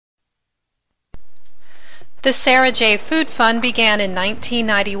The Sera Je Food Fund began in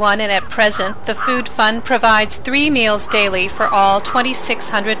 1991, and at present the Food Fund provides 3 meals daily for all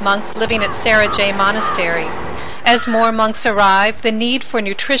 2,600 monks living at Sera Je Monastery. As more monks arrive, the need for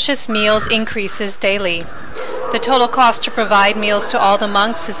nutritious meals increases daily. The total cost to provide meals to all the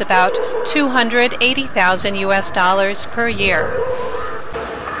monks is about $280,000 per year.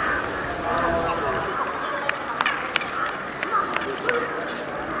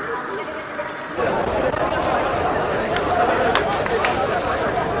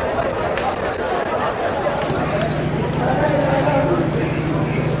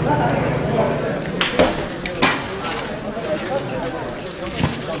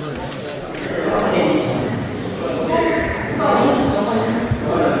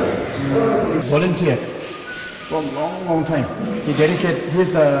 Volunteer for a long time.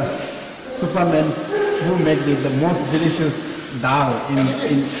 He's the superman who made the most delicious dal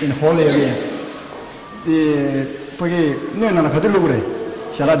in whole area. 거기 내가 가들로 그래.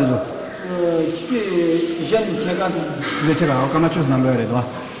 샤라드죠. 제가 아까 맞춰서 남겨야 돼.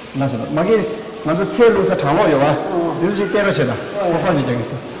 나서 막이 먼저 세로서 담아요. 와. 요즘 때려셔다. 화지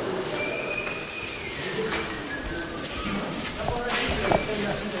저기서.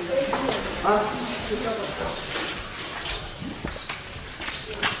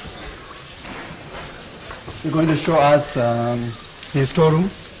 You're going to show us the storeroom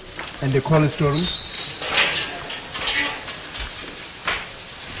and the corner storeroom.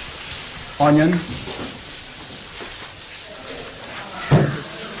 Onion.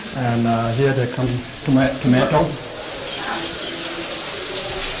 And here they come tomato.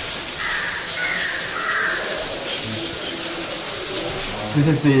 This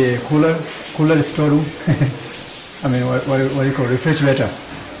is the cooler storeroom. I mean, what do you call it? Refrigerator.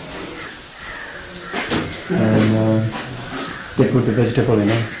 And they put the vegetable in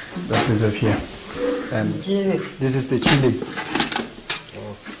it, that preserve here. And this is the chili.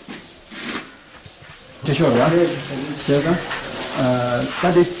 Tishoga, Chega,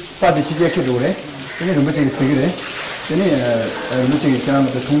 Padi Chidia Kidore, any Rumaching Sigre, any Rumaching Kam,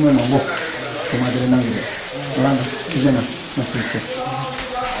 the Tuman or Walk,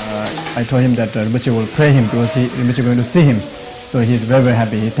 I told him that Rumaching will pray him because Rumaching is going to see him. So he's very, very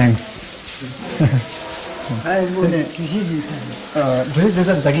happy. He thanks. This is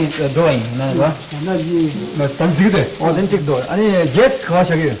a drawing. No, authentic door. Yes, yes,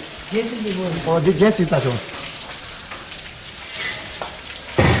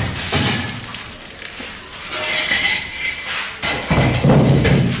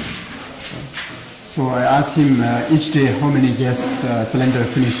 So I asked him each day how many gas cylinder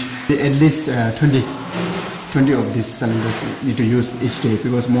finish. At least 20 of these cylinders need to use each day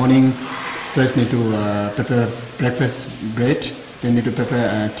because morning first need to prepare breakfast bread, then need to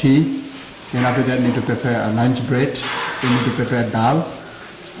prepare tea, then after that need to prepare lunch bread, then need to prepare dal,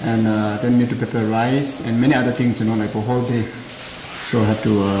 and then need to prepare rice and many other things, like for whole day. So I have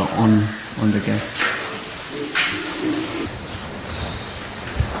to on the gas.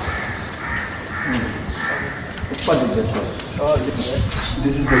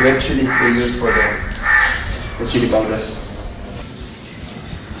 This is the red chili we use for the chili powder.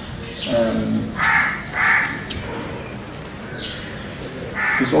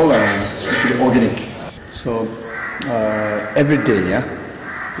 It's all actually organic. So every day,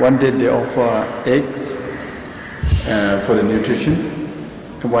 one day they offer eggs for the nutrition,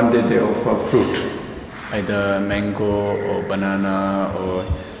 and one day they offer fruit, either mango or banana or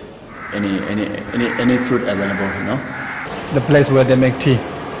any fruit available. The place where they make tea,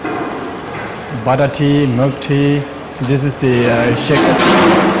 butter tea, milk tea. This is the shaker,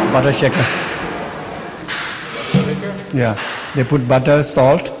 butter shaker. Yeah, they put butter,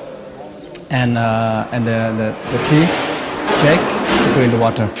 salt, and the tea, shake, they put in the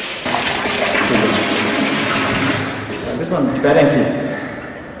water. This one, Bering tea,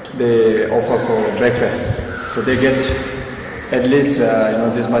 they offer for breakfast. So they get at least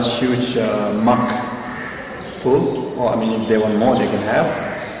this much huge mug full, or if they want more, they can have.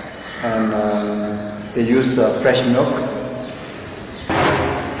 And they use fresh milk.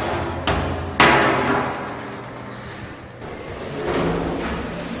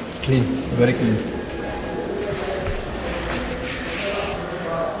 It's clean, very clean.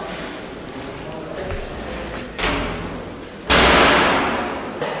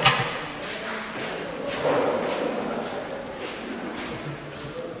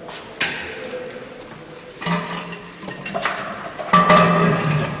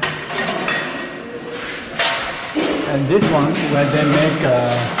 And this one where they make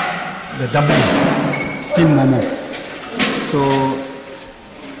the dumpling, steamed momo. So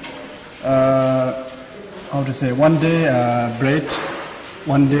how how to say, one day bread,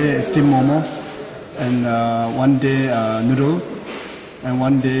 one day steamed momo, and one day noodle, and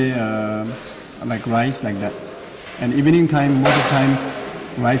one day like rice, like that. And evening time, most of the time,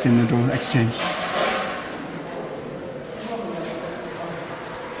 rice and noodle exchange.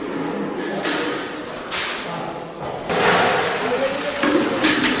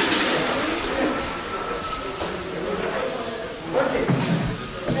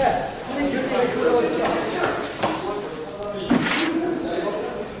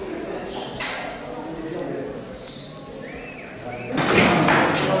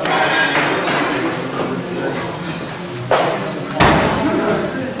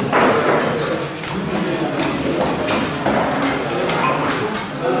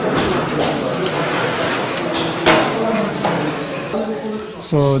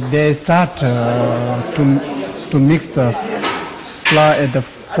 So they start to mix the flour at the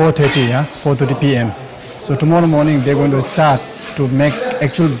 4:30, 4:30 p.m. So tomorrow morning they're going to start to make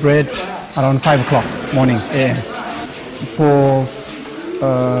actual bread around 5 o'clock morning a.m. For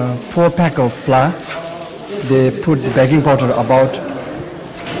 4 pack of flour, they put the baking powder about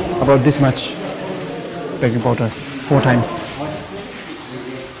this much baking powder 4 times.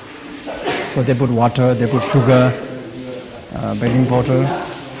 So they put water, they put sugar, baking powder,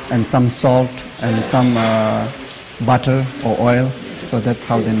 and some salt and some butter or oil. So that's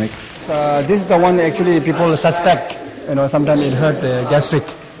how they make. This is the one actually people suspect. Sometimes it hurt the gastric.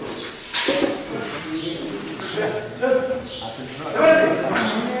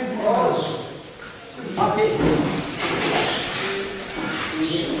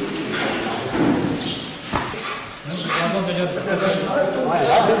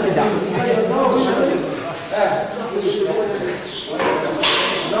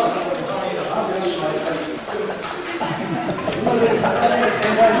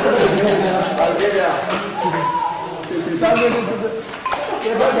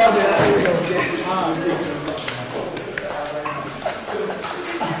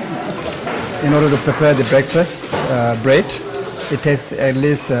 In order to prepare the breakfast bread, it takes at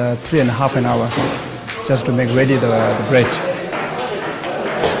least 3.5 hours just to make ready the bread.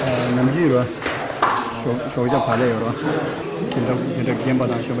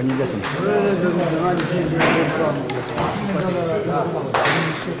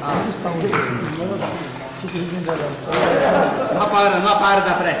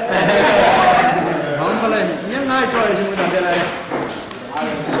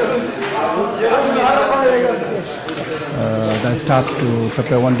 That starts to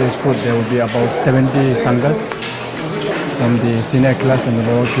prepare one day's food. There will be about 70 sanghas from the senior class and the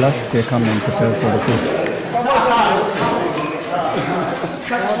lower class. They come and prepare for the food.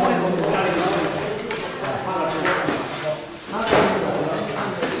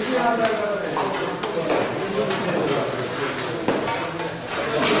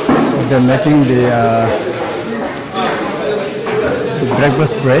 So they're making the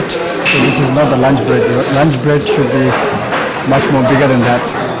breakfast bread. So this is not the lunch bread. The lunch bread should be much more bigger than that.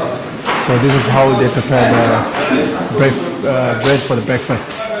 So this is how they prepare the bread for the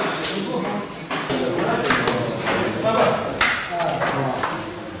breakfast.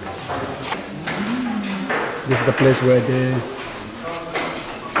 This is the place where they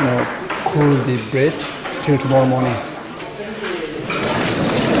cool the bread till tomorrow morning.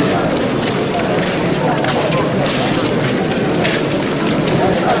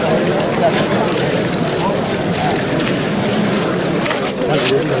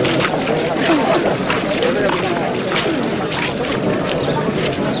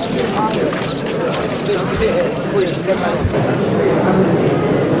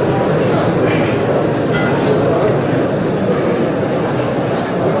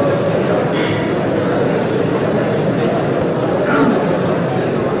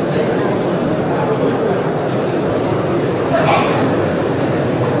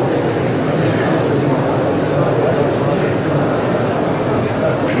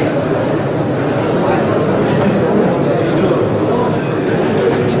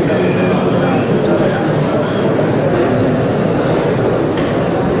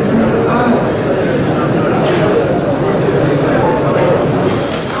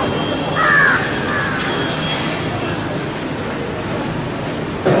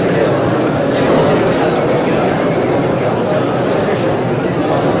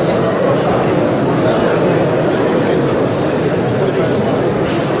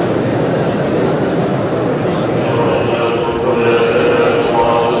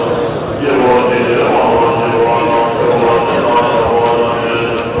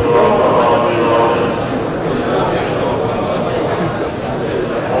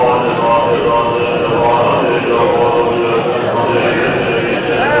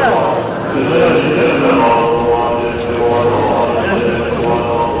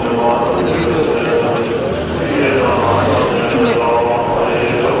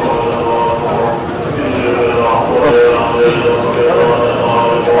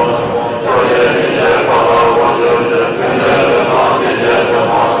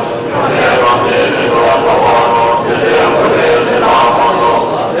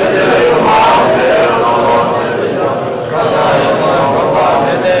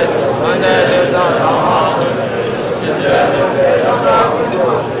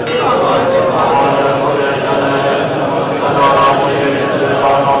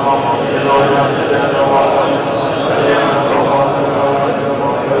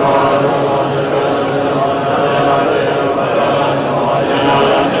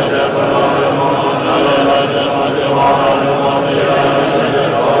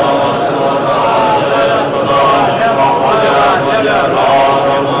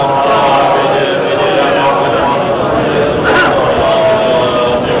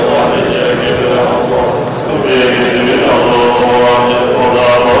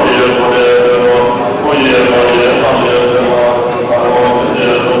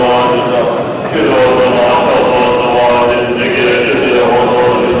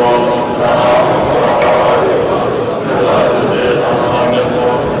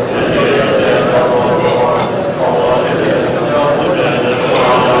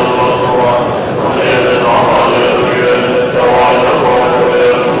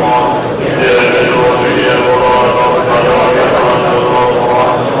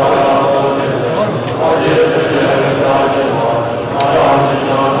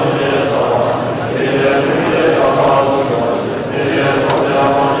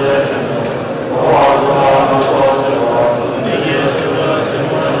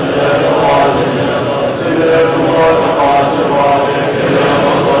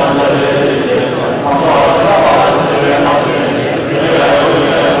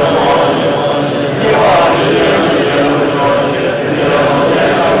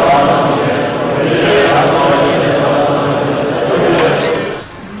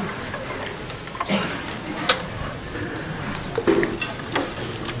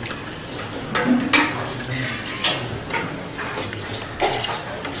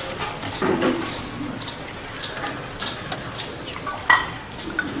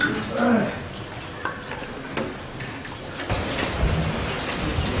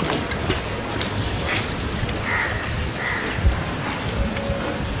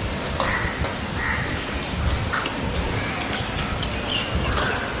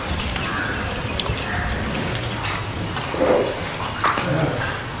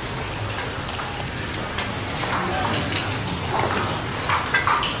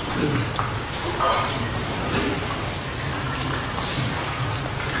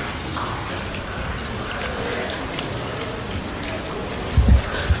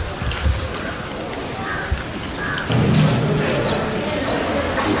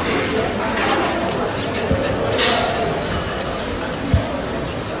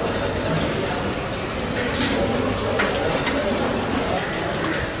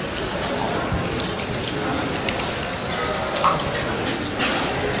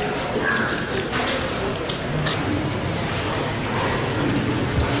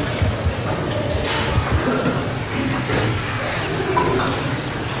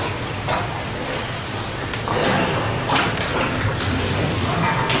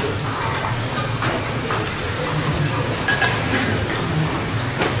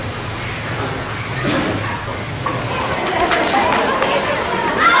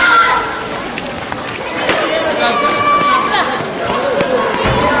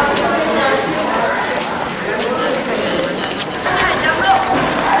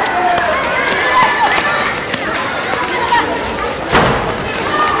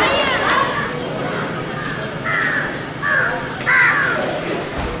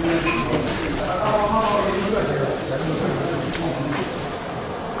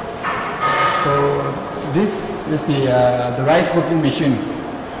 This is the rice cooking machine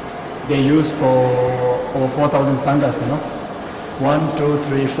they use for over 4,000 sanghas, you know. 1, 2,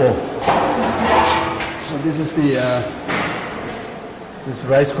 3, 4. So this is the this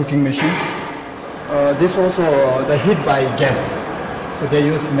rice cooking machine. This also the heat by gas. So they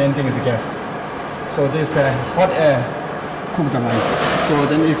use main thing is gas. So this hot air cook the rice. So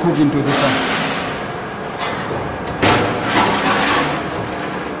then it cook into this one.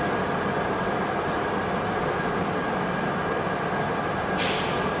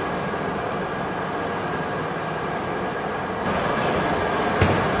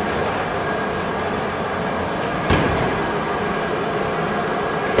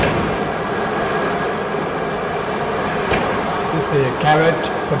 The carrot,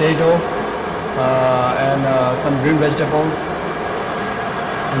 potato, and some green vegetables,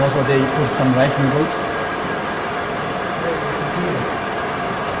 and also they put some rice noodles.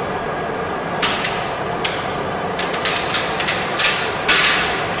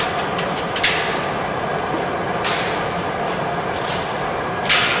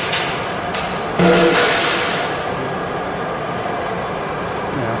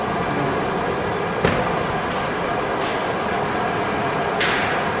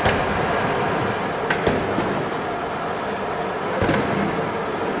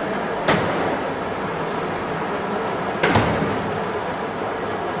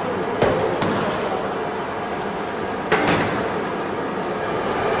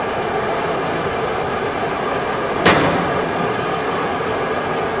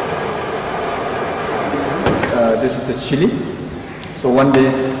 This is the chili. So one day,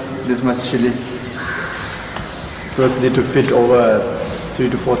 this much chili. First need to feed over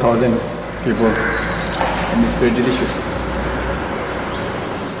 3,000 to 4,000 people, and it's very delicious.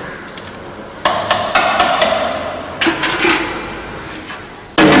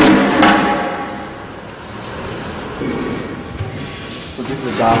 So this is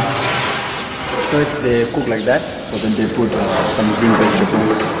the dal. First they cook like that, so then they put some green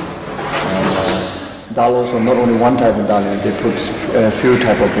vegetables. Dal also, not only one type of dal, they put a few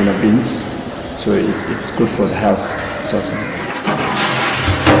type of beans, so it's good for the health.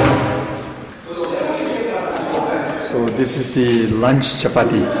 So this is the lunch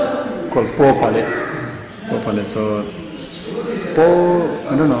chapati called po pale. So po,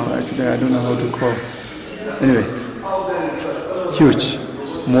 I don't know, actually I don't know how to call. Anyway, huge,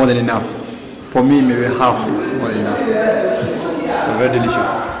 more than enough. For me, maybe half is more than enough. But very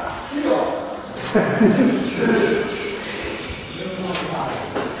delicious.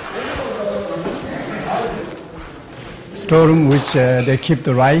 Storeroom which they keep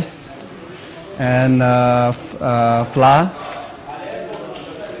the rice and flour.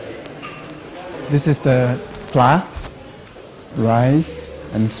 This is the flour, rice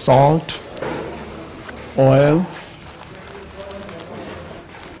and salt, oil,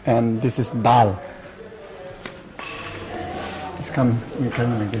 and this is dal. It's rice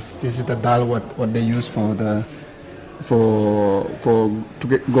come like this. This is the dal what they use for the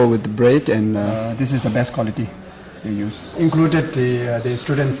go with the bread, and this is the best quality they use. Included the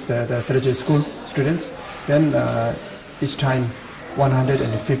students, the Sera Je school students. Then each time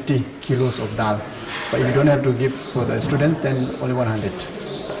 150 kilos of dal. But if you don't have to give for the students, then only 100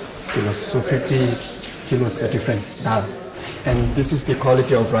 kilos. So 50 kilos a different dal. And this is the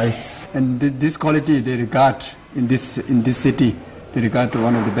quality of rice. And this quality they regard in this city. They regard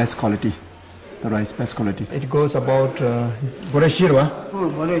one of the best quality. The rice, best quality. It goes about 4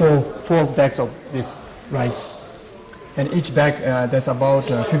 bags of this rice, and each bag there's about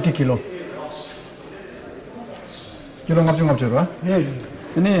 50 kilo. Kilo ngapchung 네.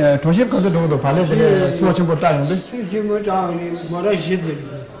 Ini 도시 가서 저도 발레들에 주어진 거 따는데.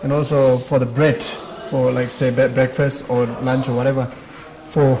 And also for the bread, for like say breakfast or lunch or whatever,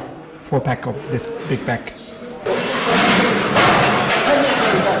 four pack of this big bag.